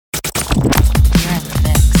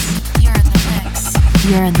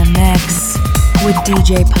You're in the mix with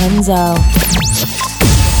DJ Punzo.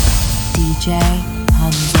 DJ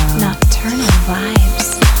Punzo. Nocturnal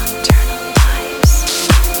vibes. Nocturnal vibes.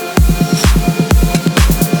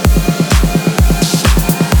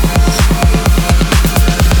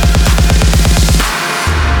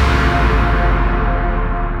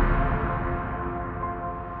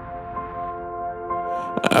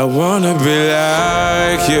 I wanna be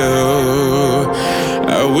like you.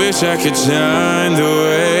 I wish I could shine the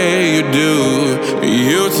way you do.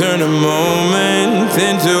 You turn a moment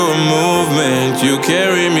into a movement. You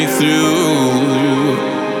carry me through.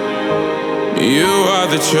 You are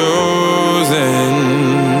the chosen.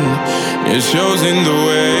 You're chosen the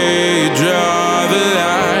way you draw the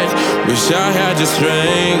light. Wish I had the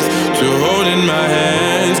strength to hold in my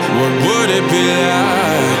hands. What would it be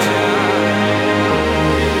like?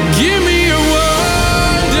 Give me a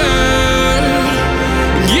wonder.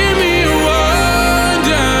 Give me a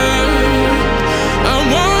wonder. I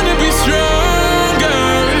wanna be stronger,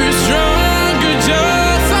 stronger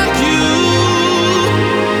just like you.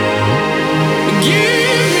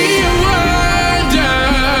 Give me a wonder.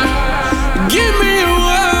 Give me a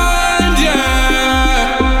wonder.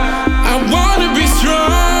 I wanna be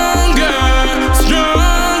stronger,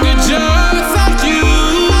 stronger just like you.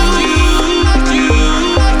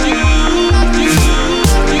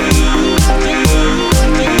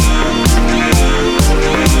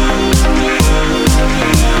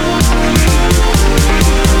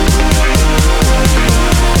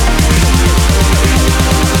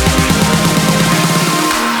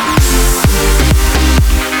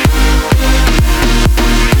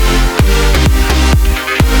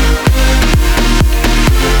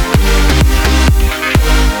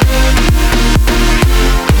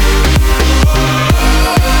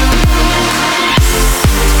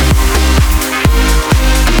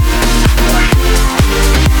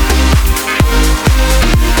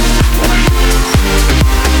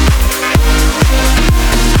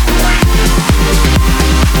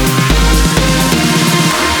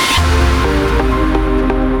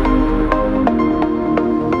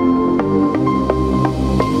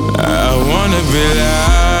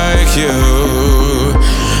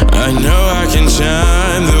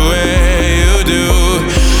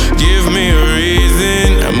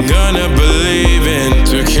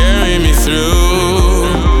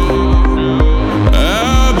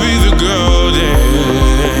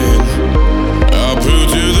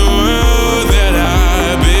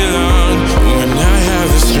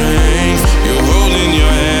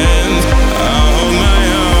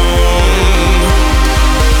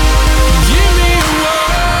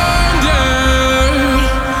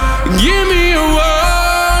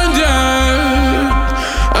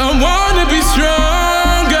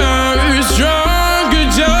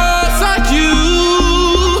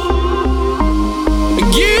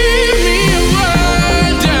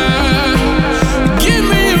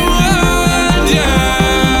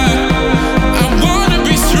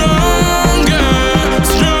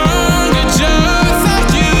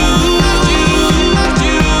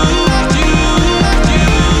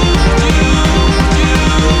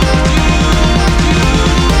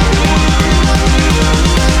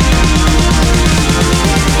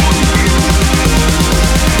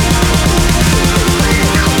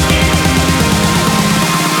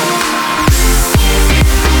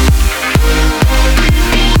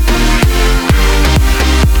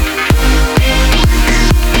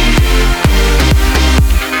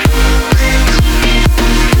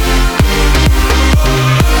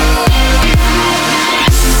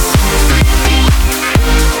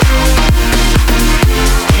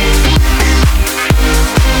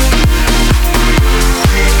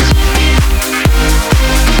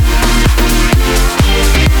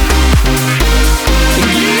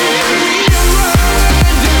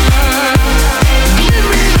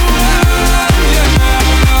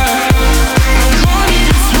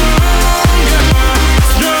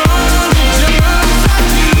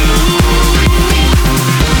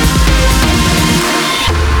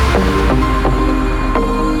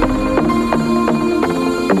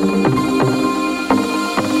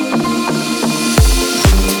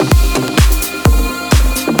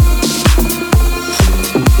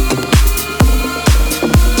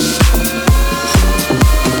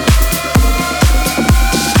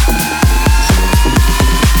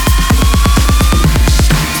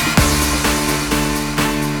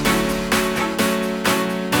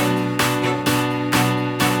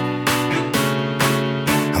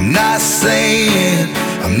 I'm not saying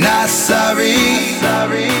I'm not sorry.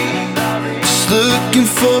 Just looking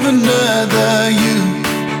for another you.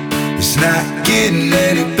 It's not getting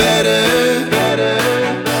any better.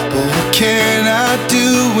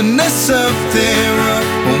 something wrong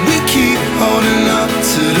when we keep holding up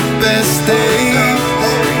to the best days.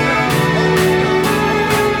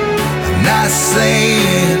 I'm not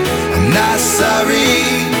saying I'm not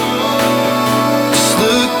sorry, just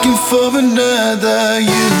looking for another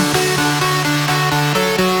you.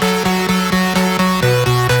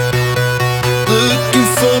 Looking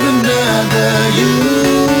for another you.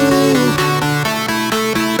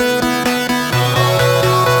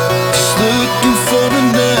 Just looking for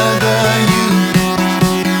another you.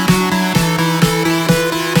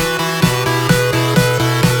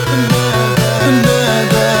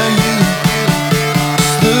 Another you.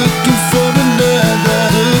 Just looking for another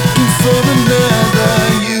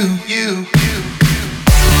you.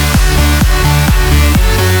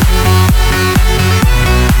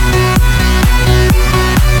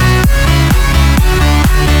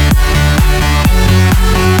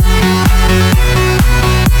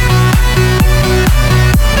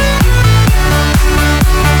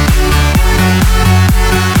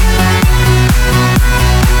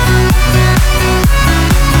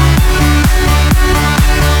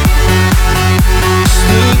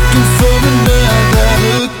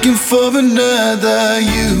 Looking for another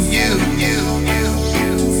you.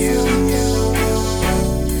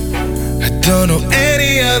 I don't know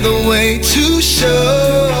any other way to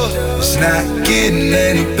show it's not getting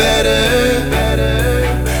any better.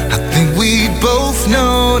 I think we both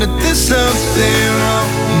know that there's something wrong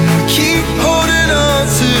when we keep holding on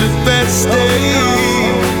to the best days.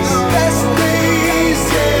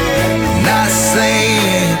 I'm not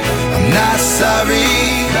saying I'm not sorry,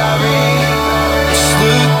 just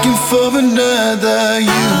looking for another you.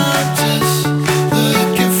 I'm just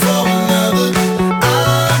looking for another.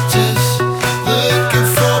 I'm just looking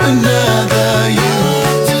for another you.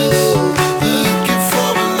 Just looking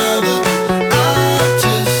for another. I'm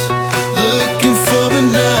just looking for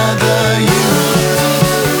another you.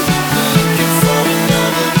 Looking for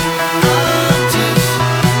another. I'm just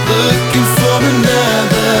looking for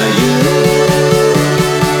another you.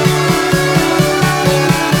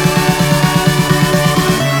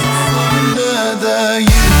 Another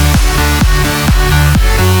you.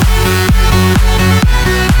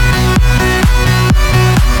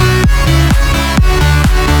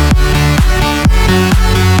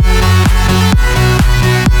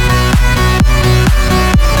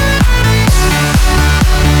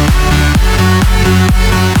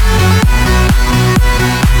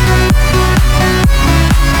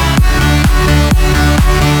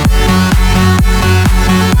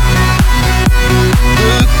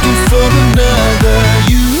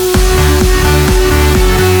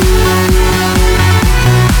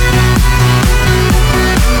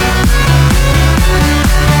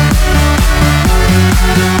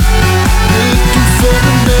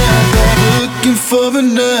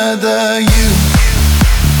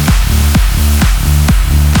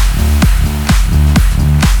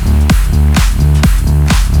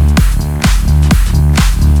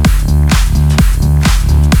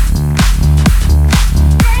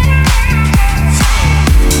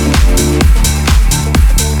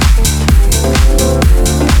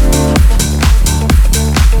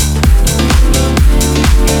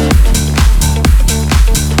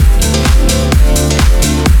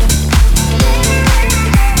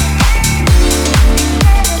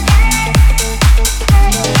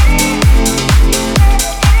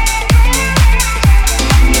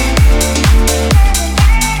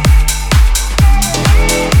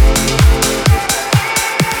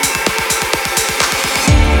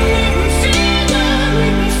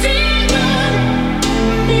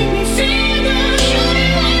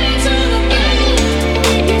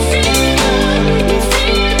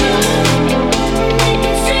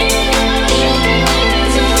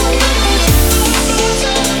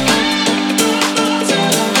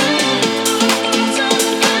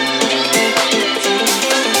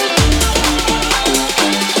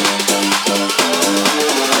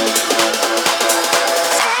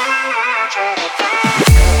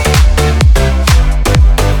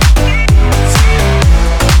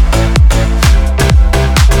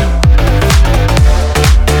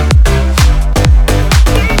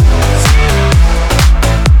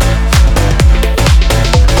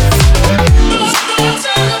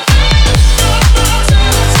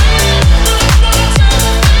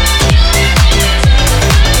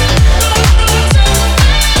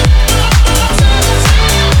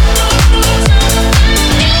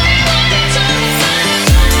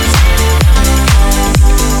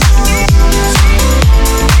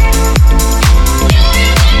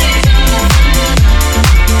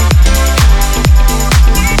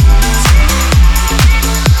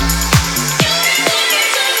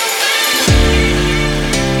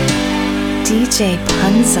 DJ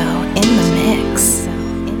Punzo in the mix.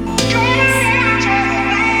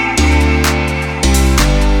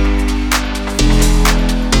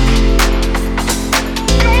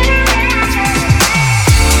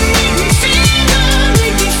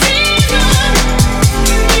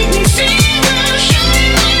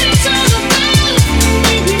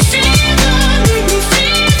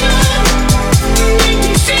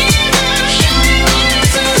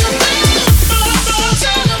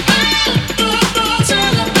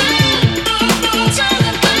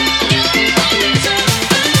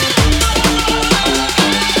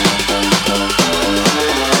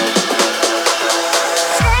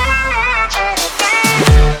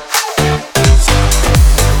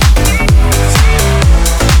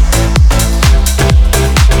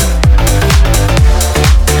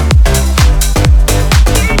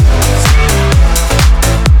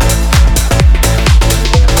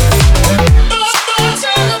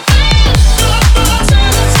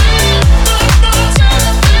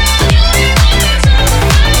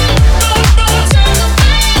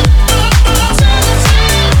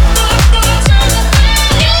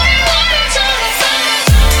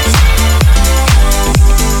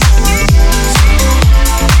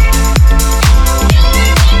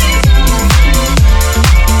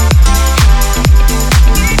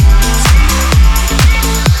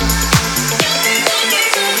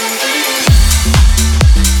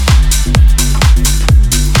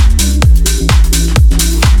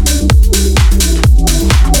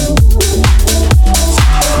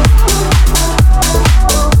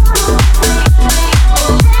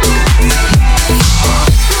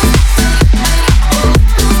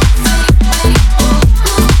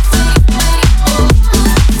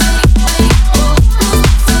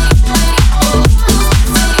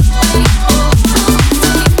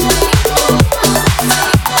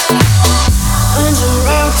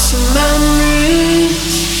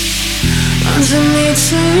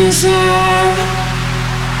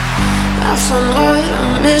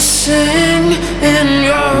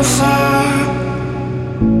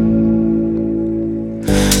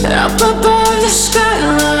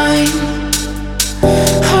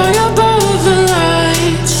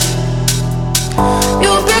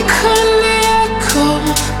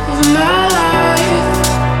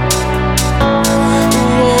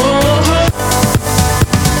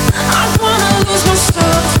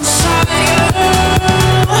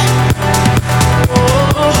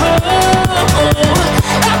 I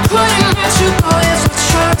couldn't let you go if I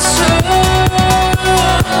tried to.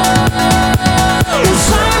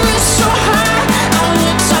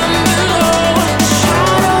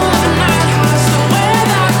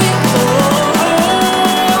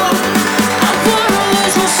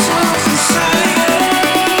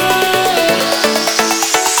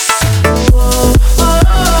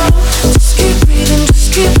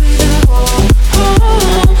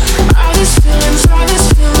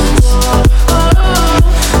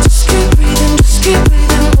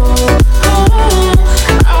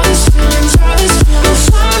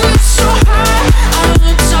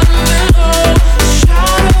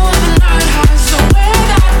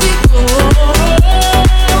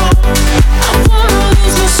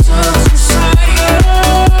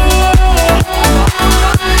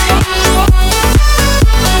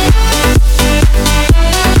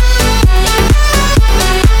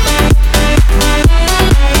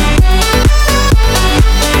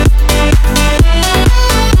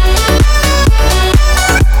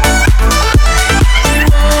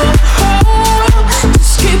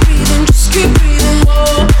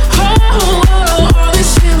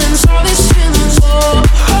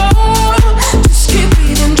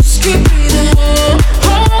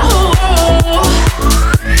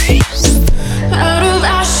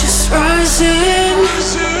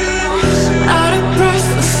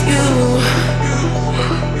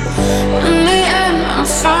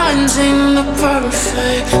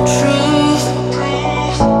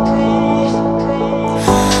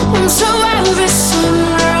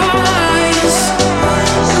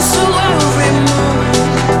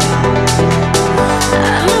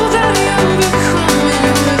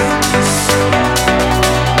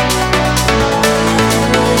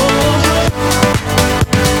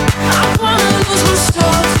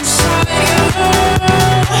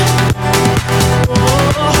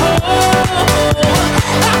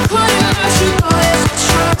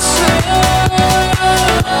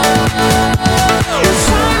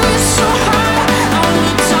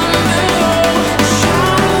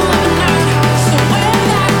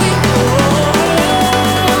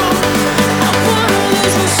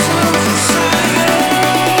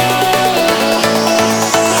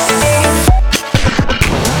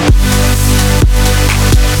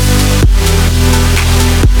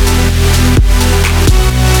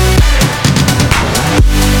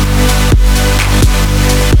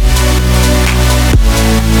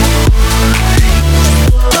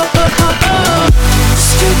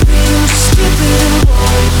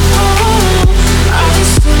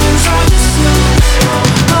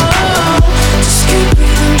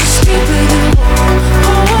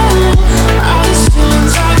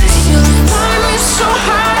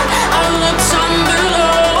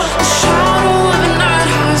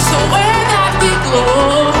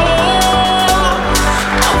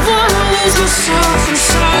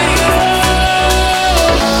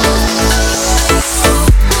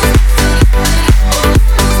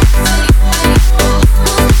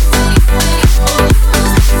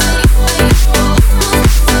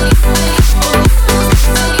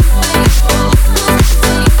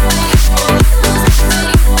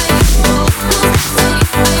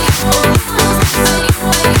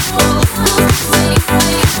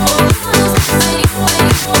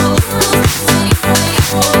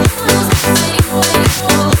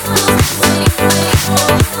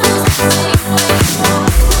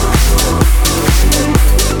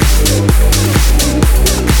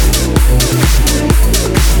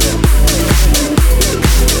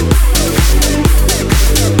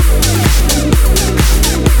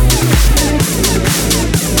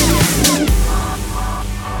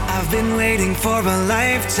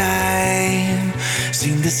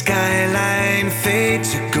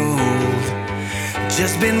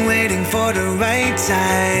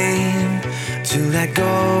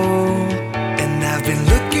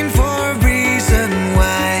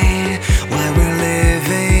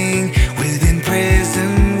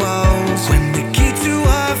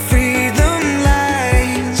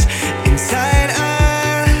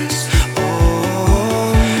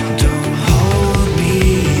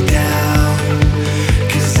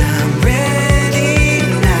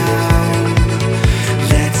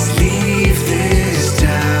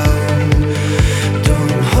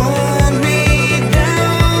 Don't hold me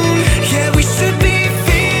down. Yeah, we should be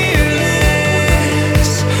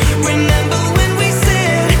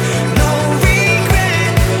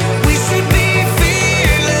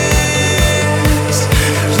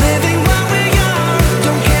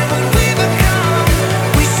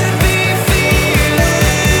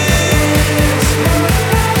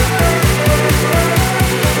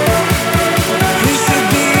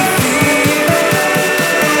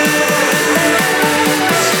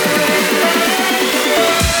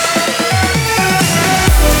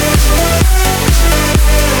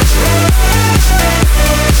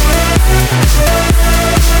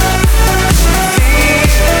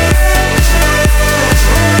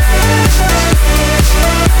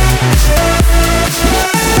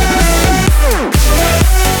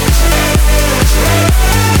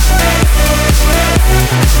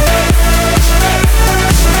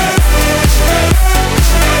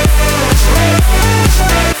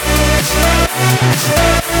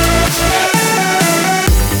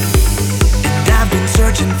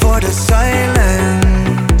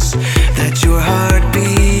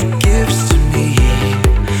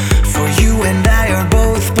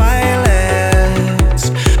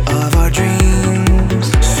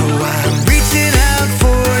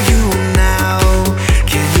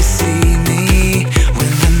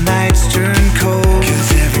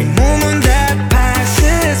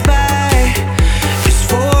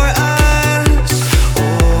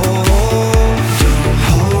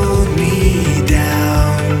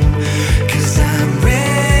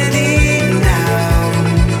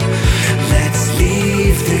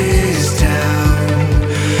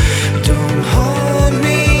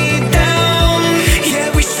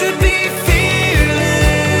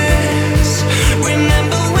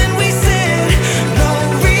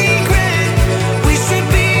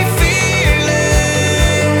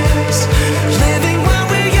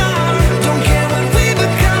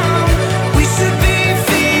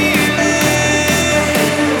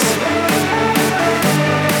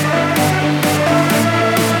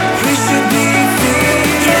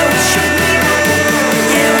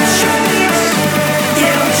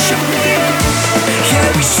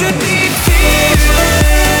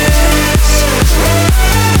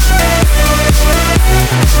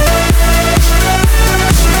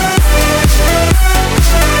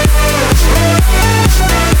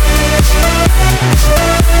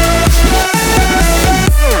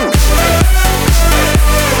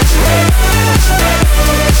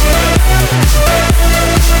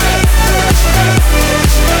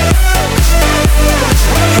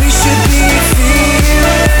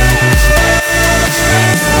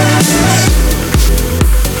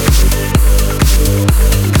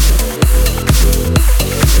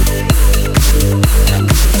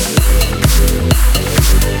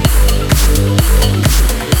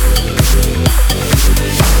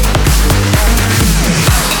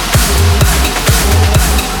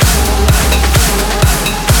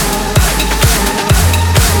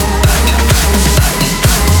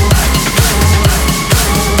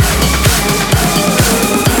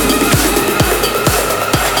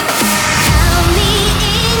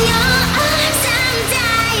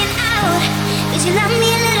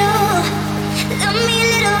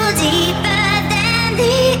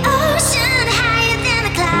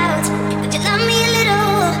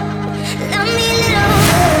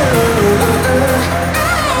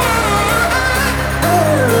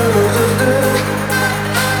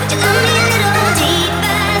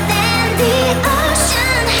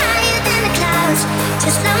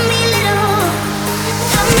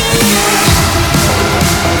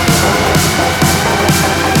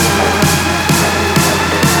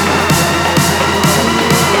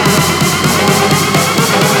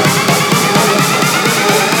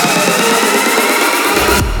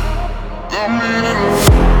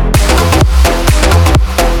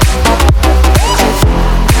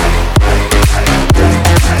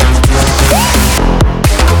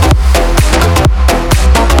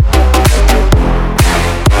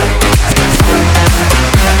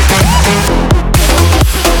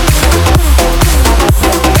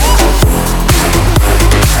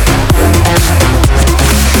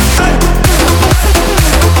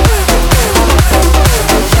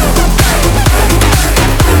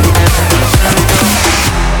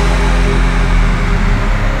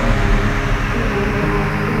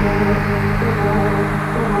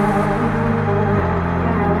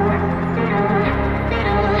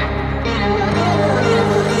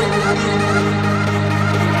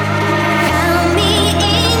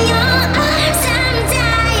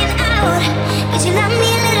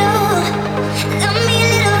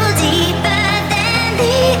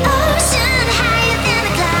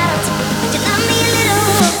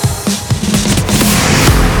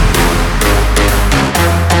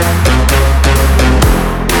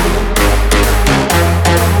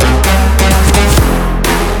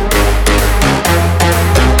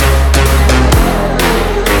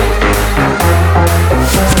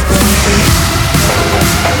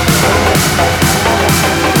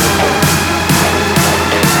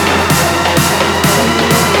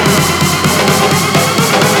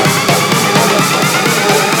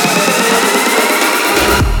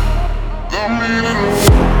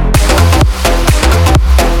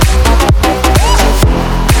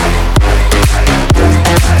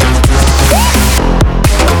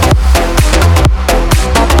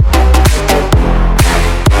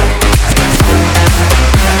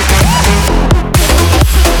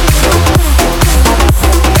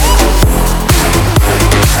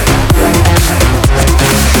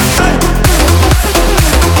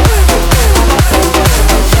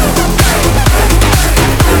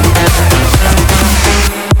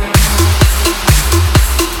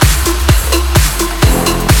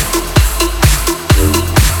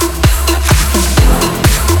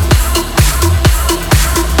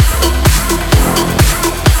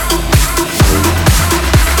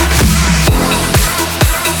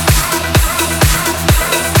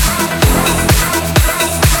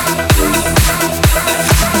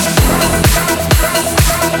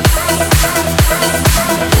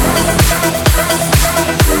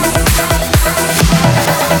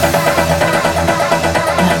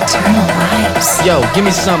Yo, give me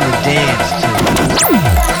something to dance to.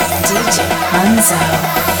 DJ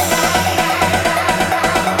Punzo.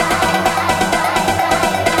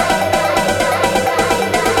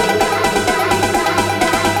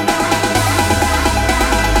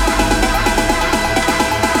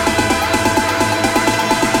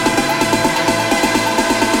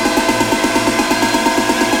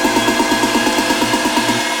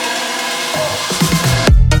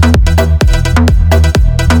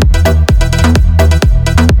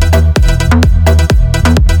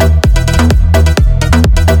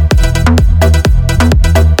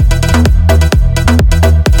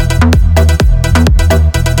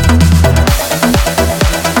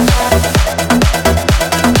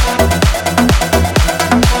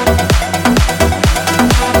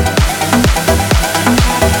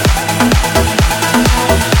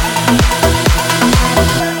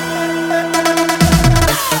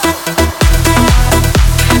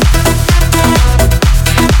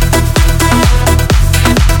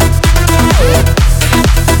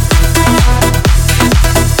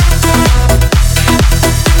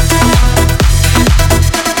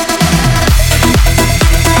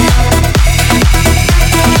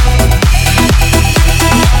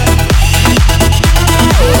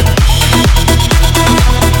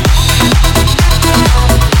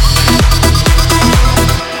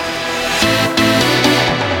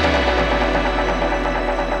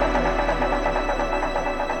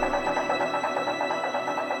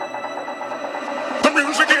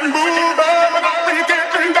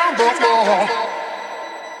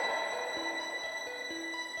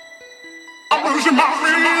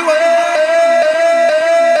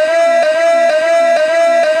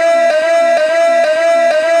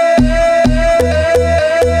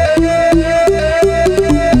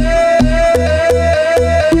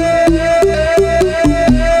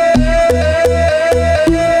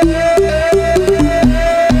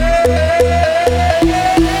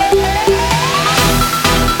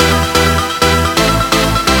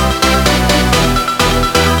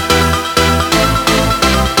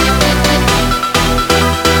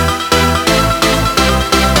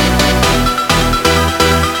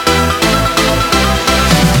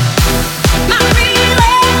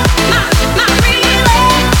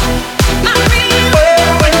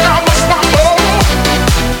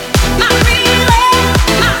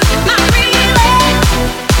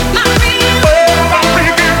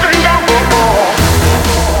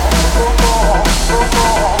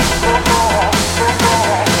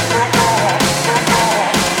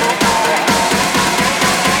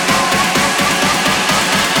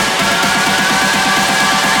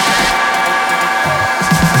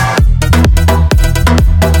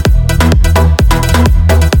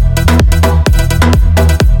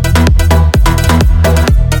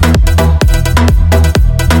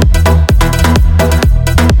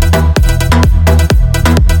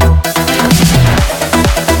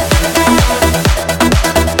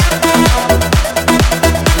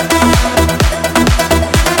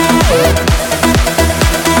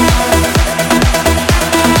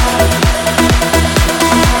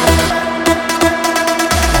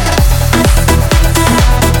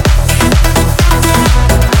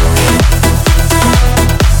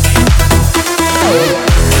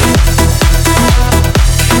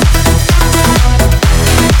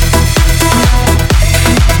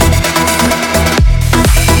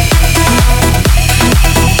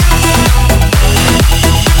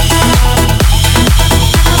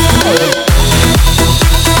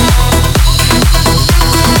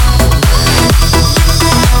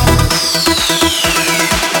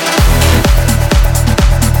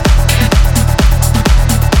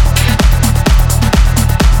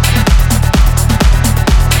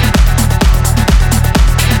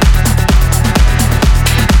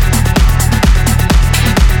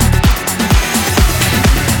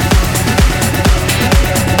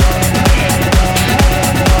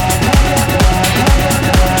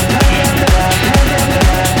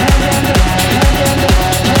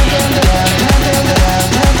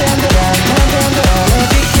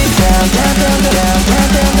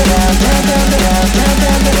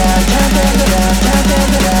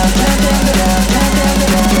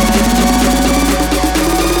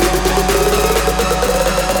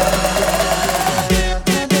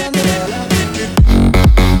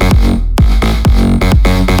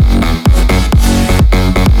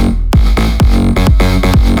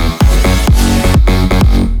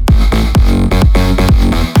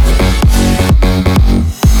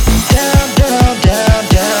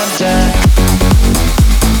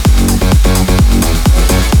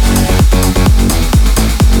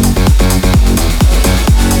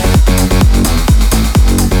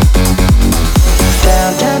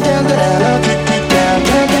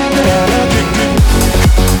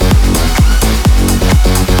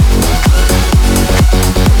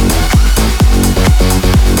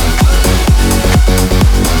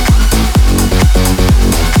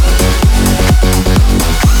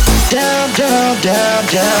 down,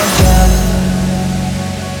 down, down.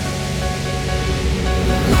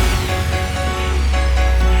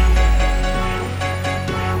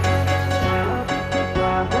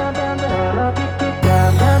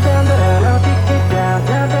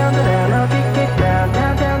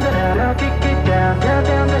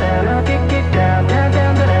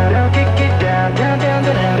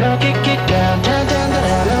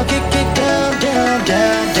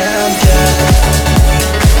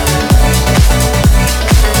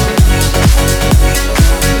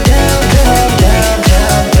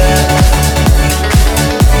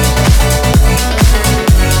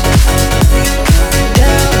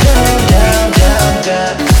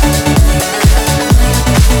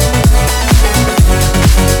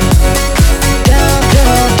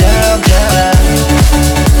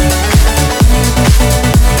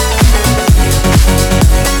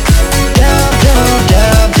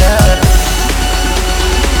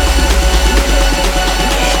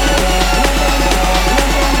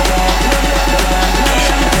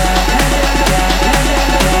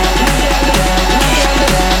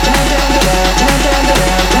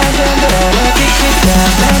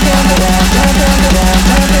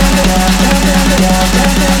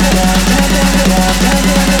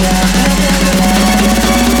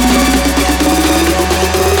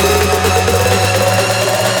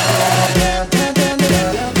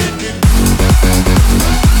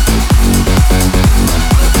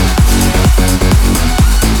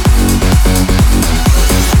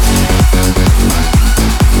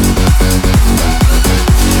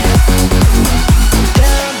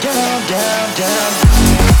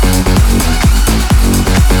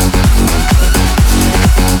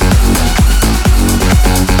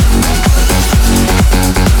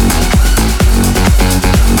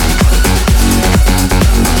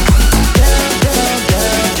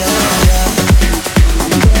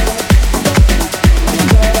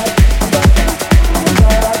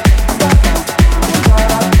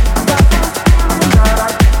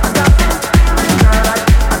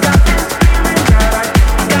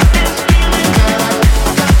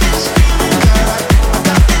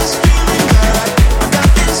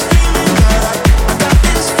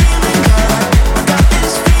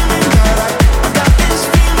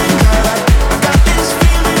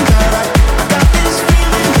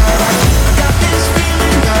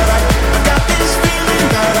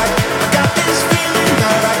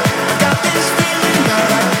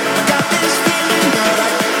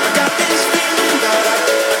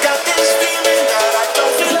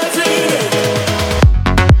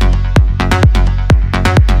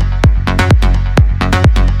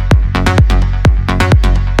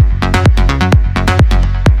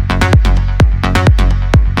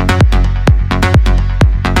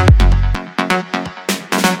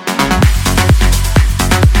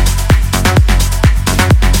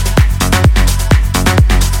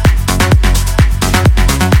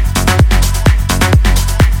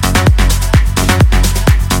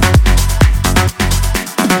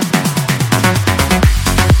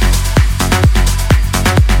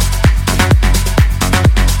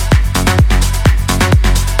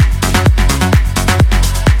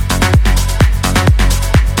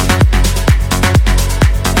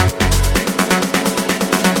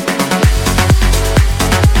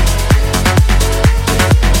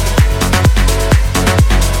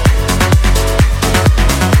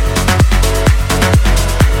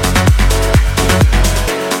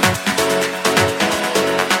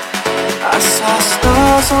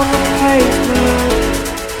 on the pavement,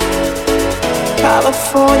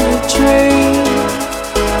 California dreams.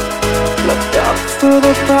 Looked up through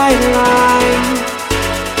the bright line,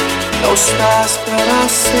 no stars but I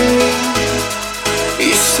see.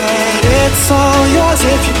 You said it's all yours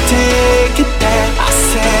if you take it back. I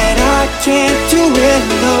said I can't do it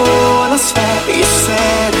alone, I swear. You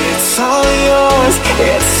said it's all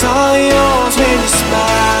yours when you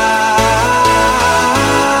smile.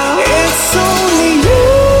 It's only you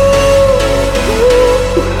who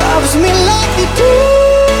loves me like you do,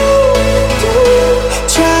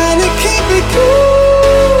 trying to keep it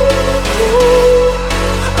cool,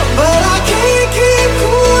 but I can't keep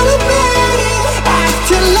cool about it.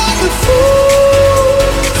 Acting like a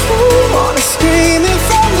fool, wanna scream it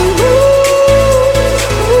from the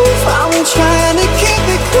roof. I'm trying to keep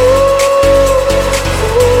it cool.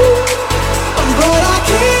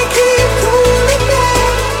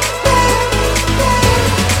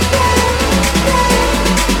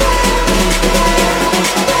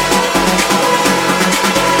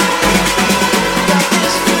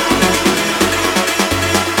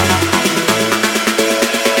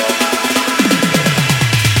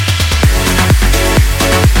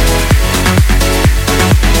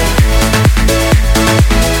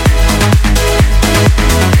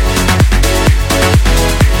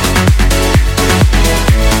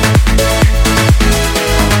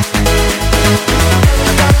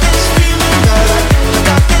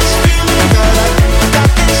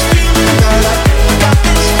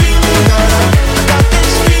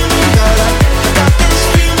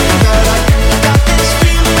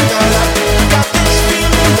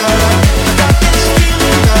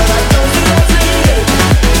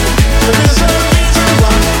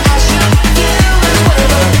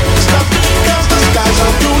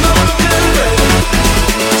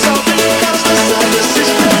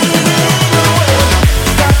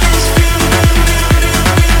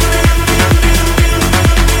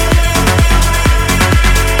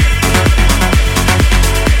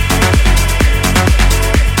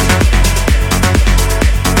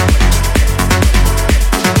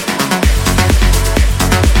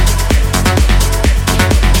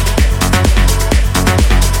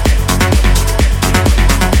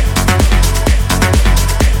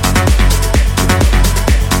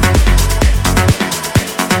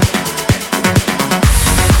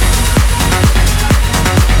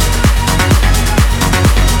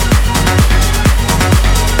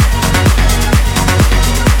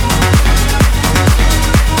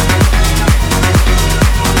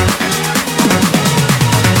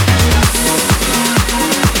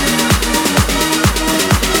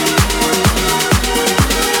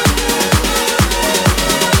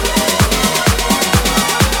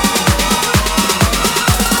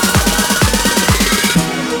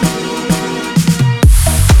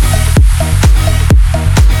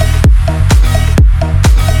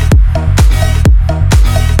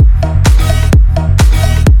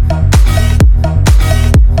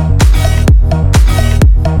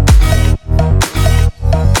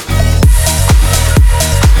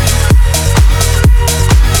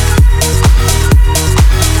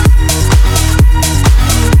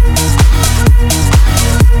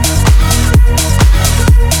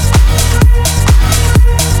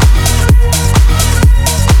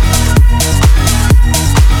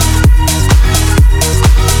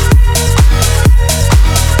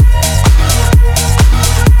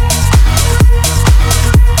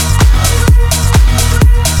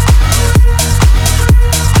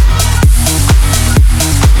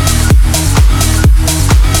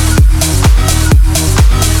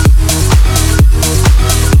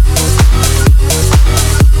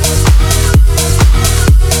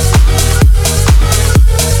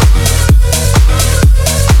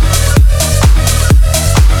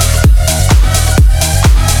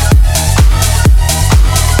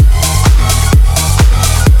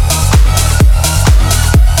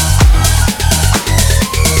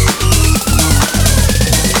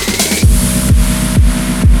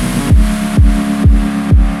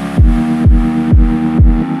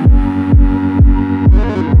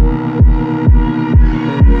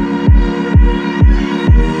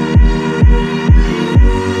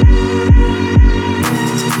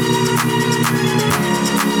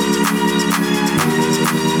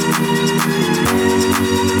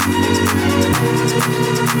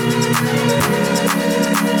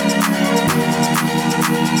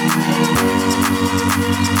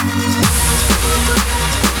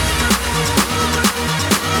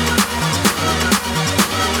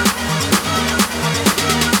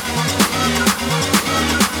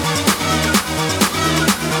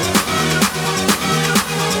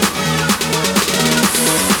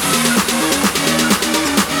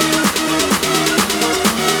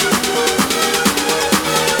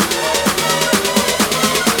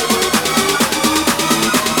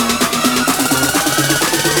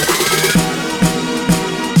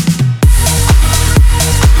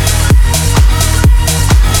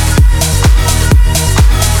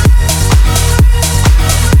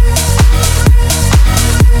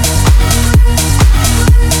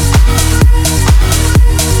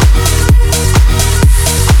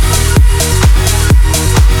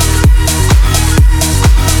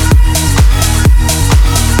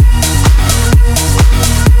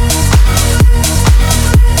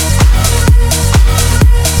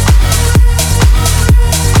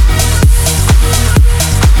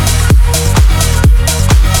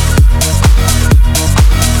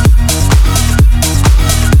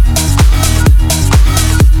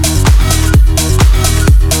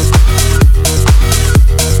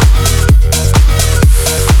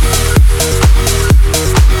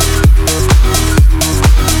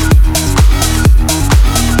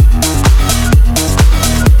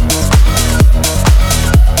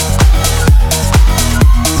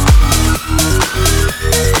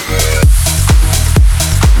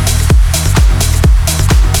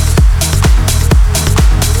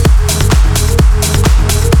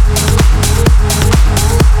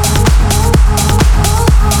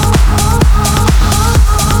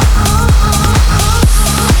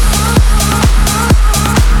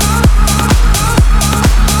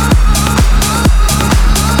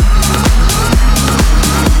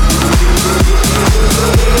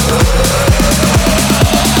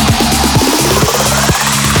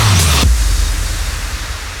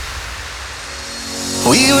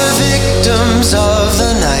 rhythms of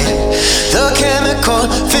the night, the chemical,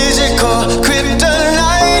 physical,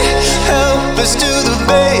 kryptonite, help us to the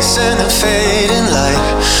bass and the fading light.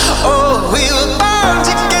 Oh, we were bound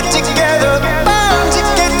to get together, bound to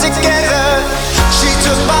get together. She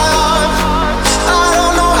took my arm, I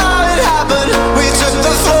don't know how it happened. We took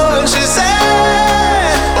the floor and she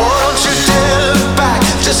said, oh, don't you dare look back,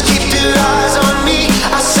 just keep your eyes on me.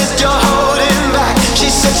 I said, you're holding back. She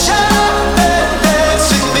said, shut up and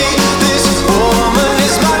dance with me. This woman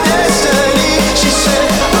is my destiny. She said,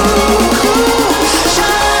 ooh, shut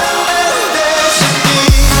up and dance with me.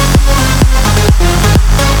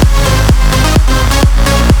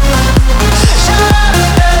 Shut up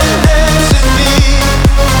and dance with me.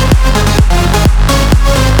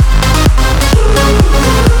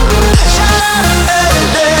 Shut up and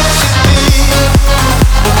dance with me.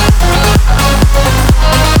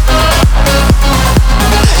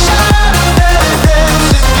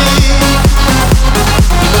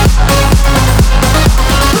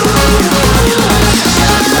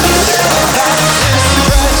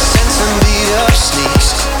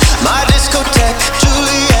 My discotheque,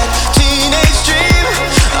 Juliet, teenage dream.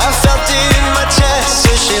 I felt it in my chest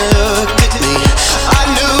as she looked at me. I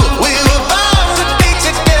knew we were bound to be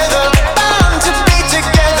together, bound to be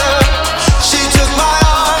together. She took my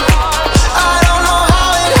arm, I don't know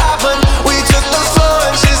how it happened. We took the floor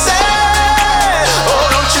and she said, oh,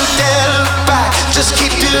 don't you dare look back, just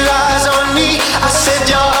keep your eyes on me. I said,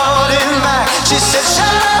 you're holding back. She said, shut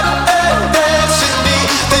up and dance with me.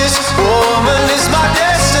 This woman is my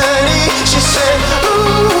destiny. She said,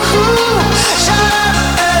 ooh, shut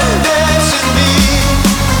up and dance with me.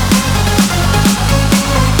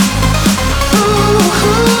 Ooh,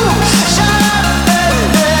 shut up and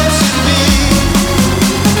dance with me.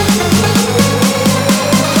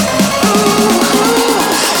 Ooh,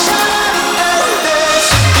 shut up and dance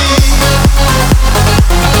with me.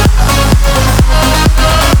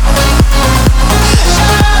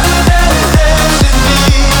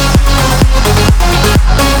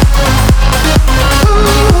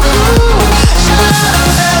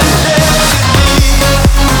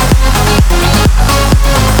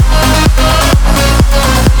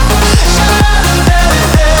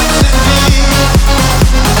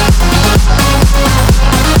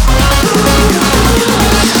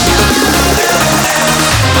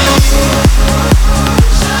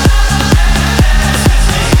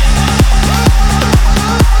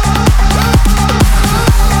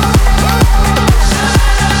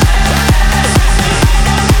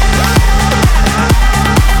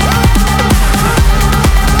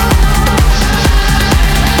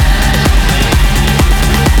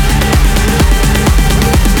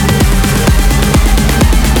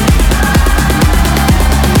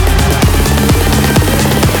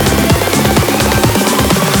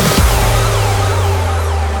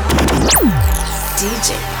 DJ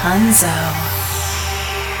Punzo.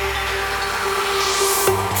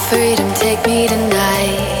 Freedom, take me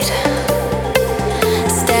tonight.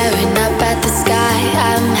 Staring up at the sky,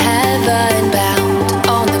 I'm heaven bound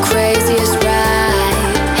on the craziest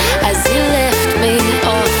ride. As you lift me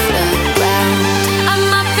off the ground, I'm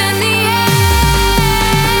up in the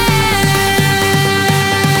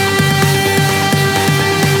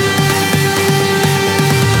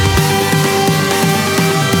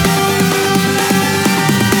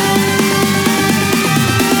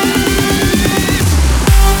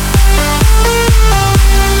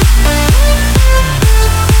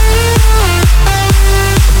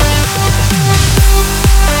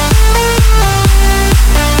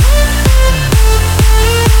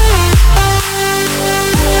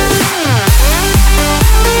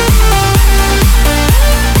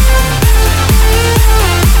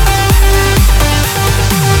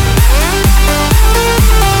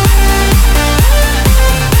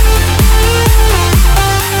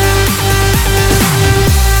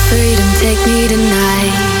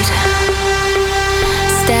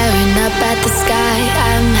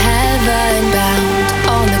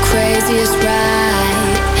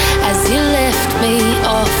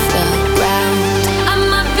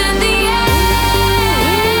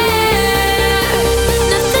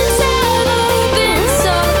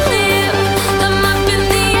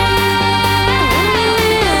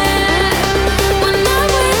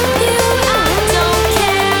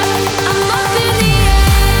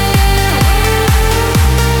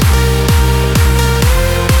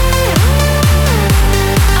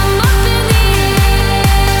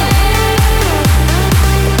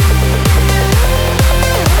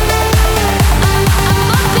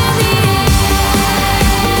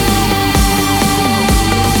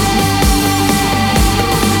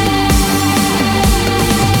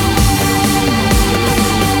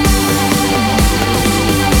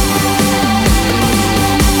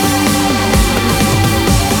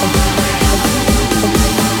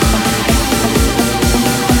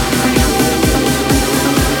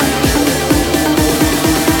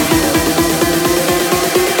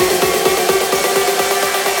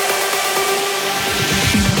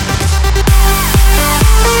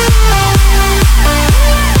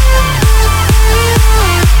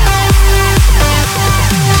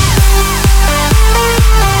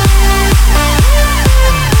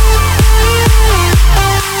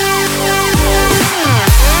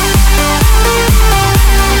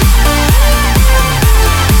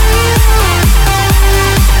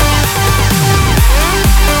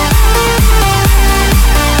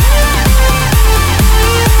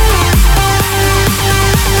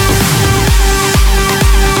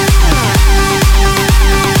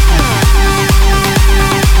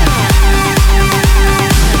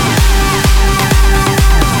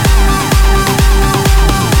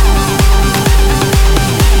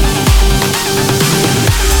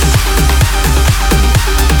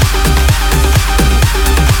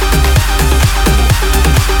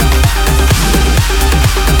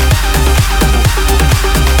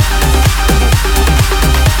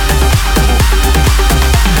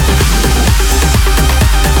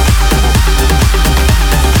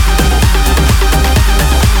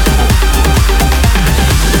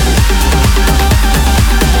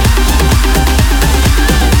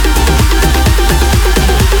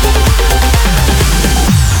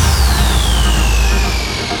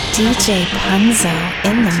DJ Punzo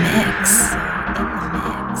in the mix.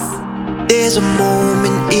 There's a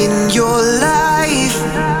moment in your life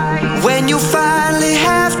when you finally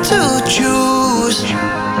have to choose.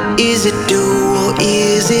 Is it do or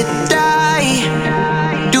is it die?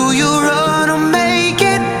 Do you run or make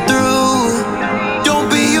it through? Don't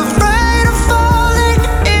be afraid of falling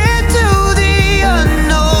into the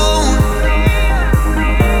unknown.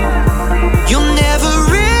 You'll never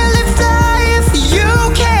really fly if you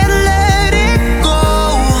can't let it go.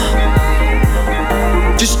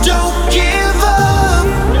 Just don't give up.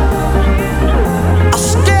 I'll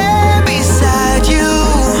stand beside you.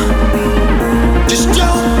 Just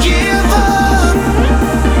don't give up.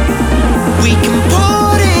 We can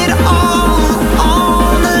put it all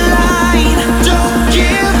on the line. Don't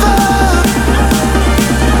give up.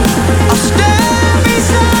 I'll stand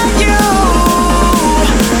beside you.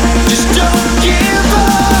 Just don't give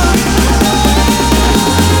up.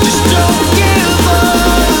 Just don't give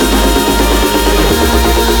up.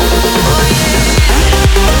 Oh yeah.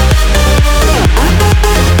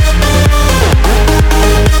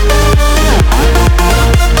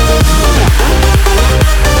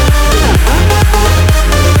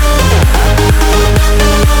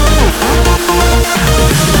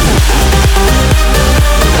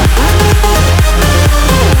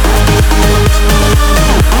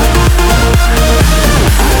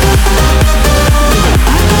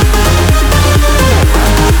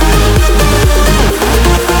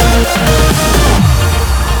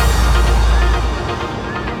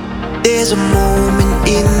 There's a moment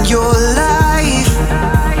in your life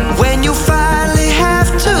when you finally have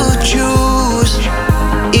to choose.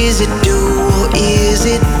 Is it do or is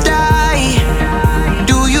it die?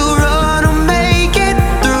 Do you run or make it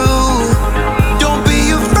through? Don't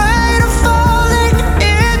be afraid of falling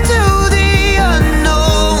into the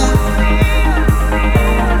unknown.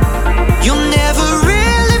 You'll never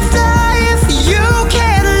really fly if you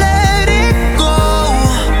can't let it go.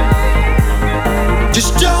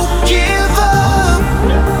 Just don't give up.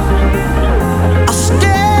 I'll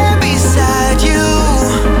stand beside you.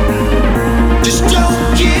 Just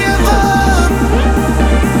don't give up.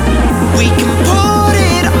 We can put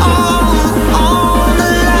it all on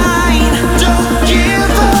the line. Don't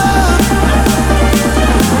give up.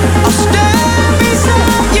 I'll stand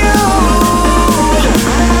beside you.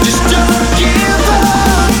 Just don't give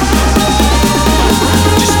up.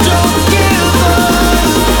 Just don't give up.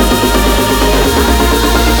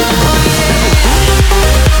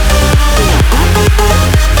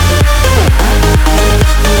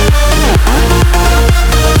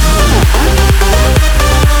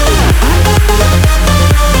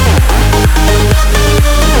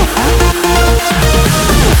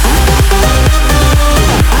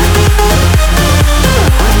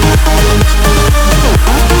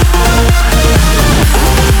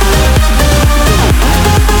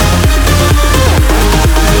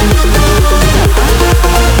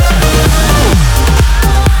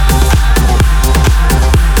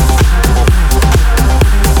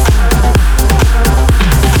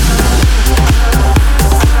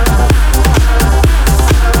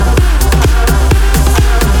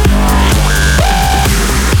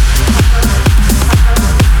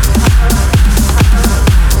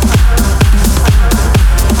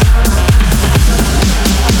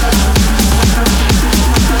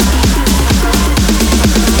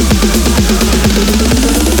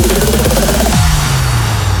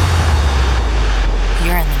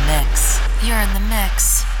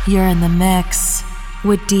 You're in the mix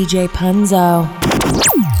with DJ Punzo.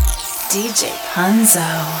 DJ Punzo.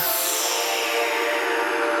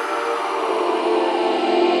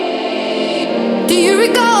 Do you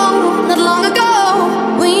recall not long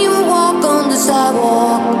ago when you would walk on the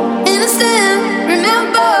sidewalk? Innocent,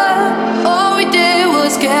 remember? All we did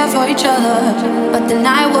was care for each other, but the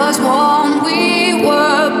night was warm. We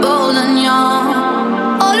were bold and young.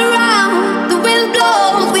 All around, the wind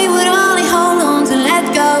blows. We would only hold on to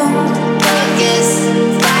let go.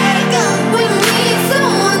 We need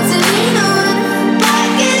someone to lean on.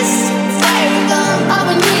 Oh,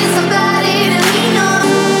 we need somebody to lean on.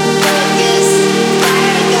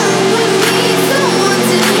 We need someone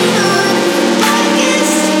to lean on.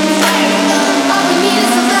 Oh, we need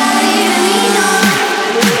somebody to lean on.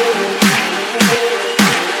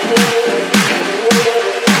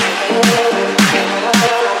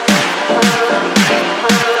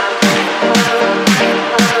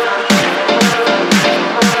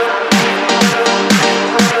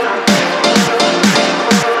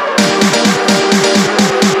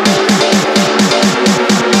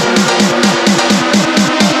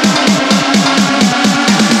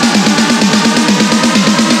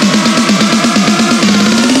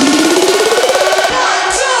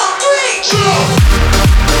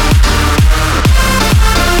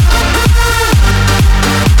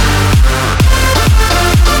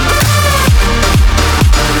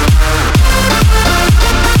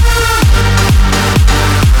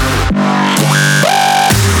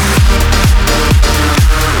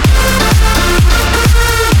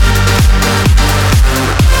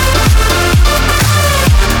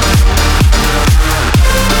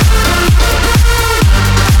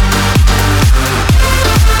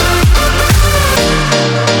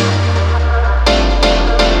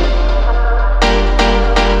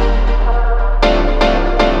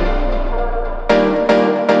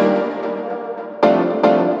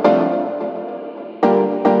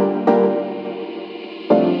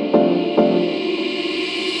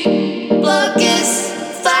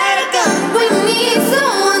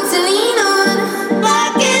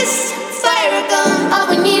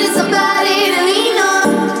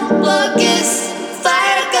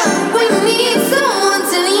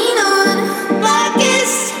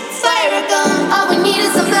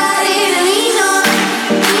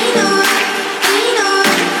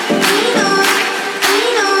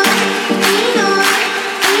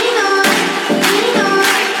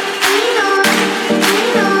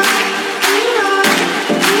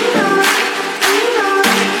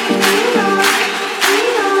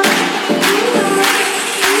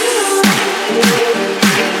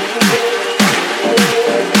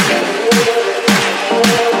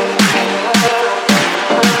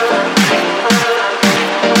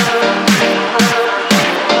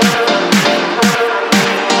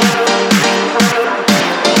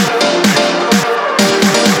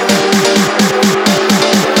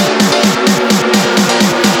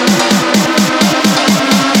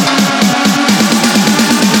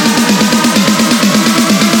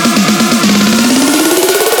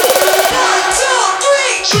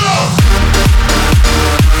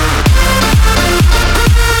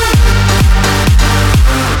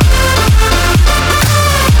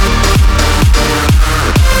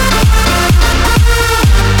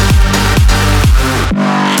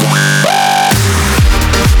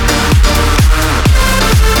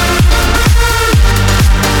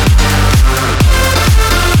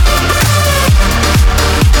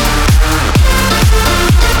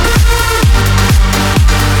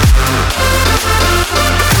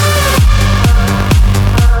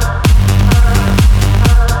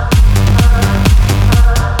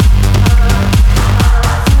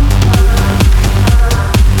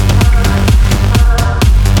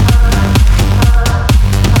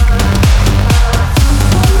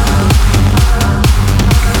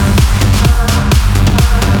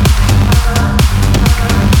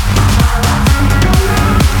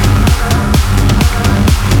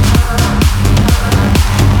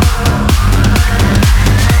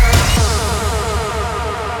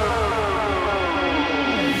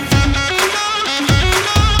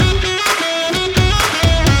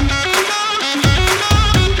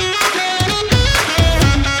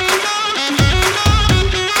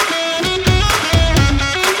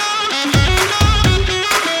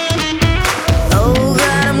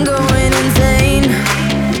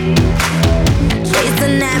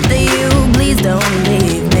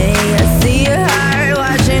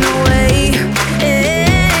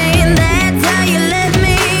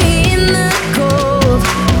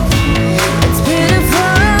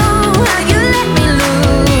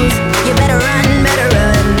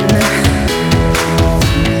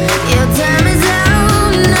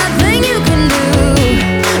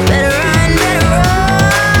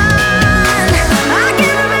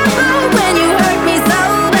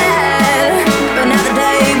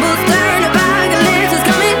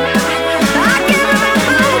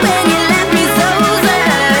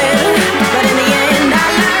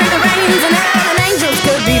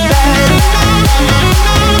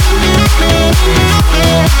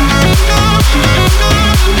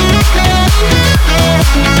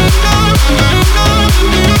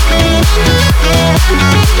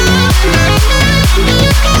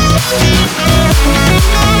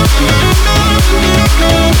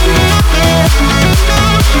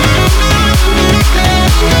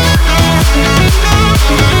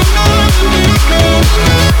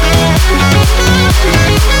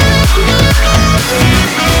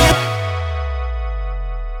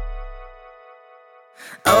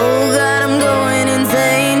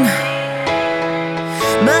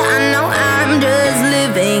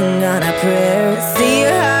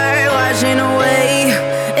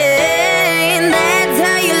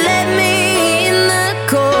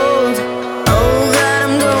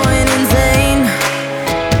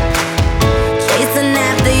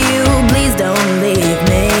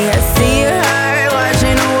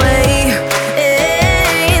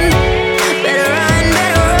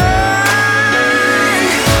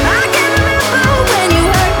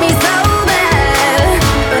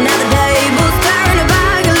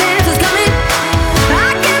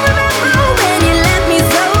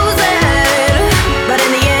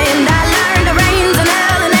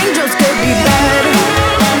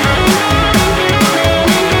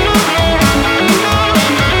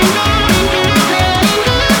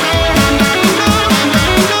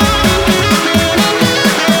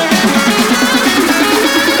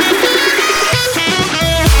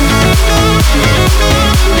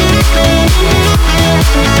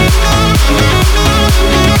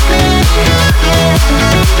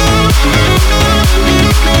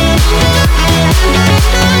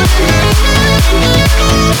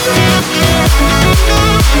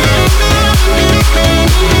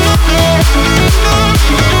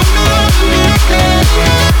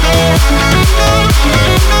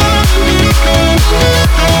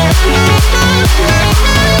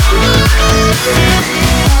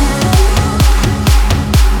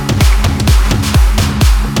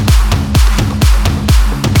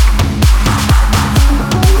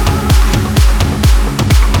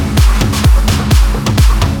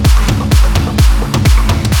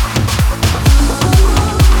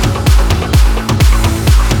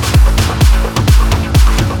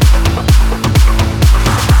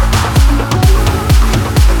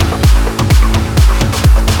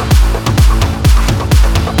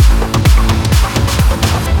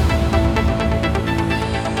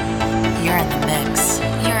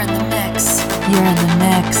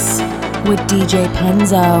 DJ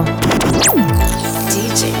Punzo.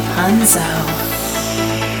 DJ Punzo.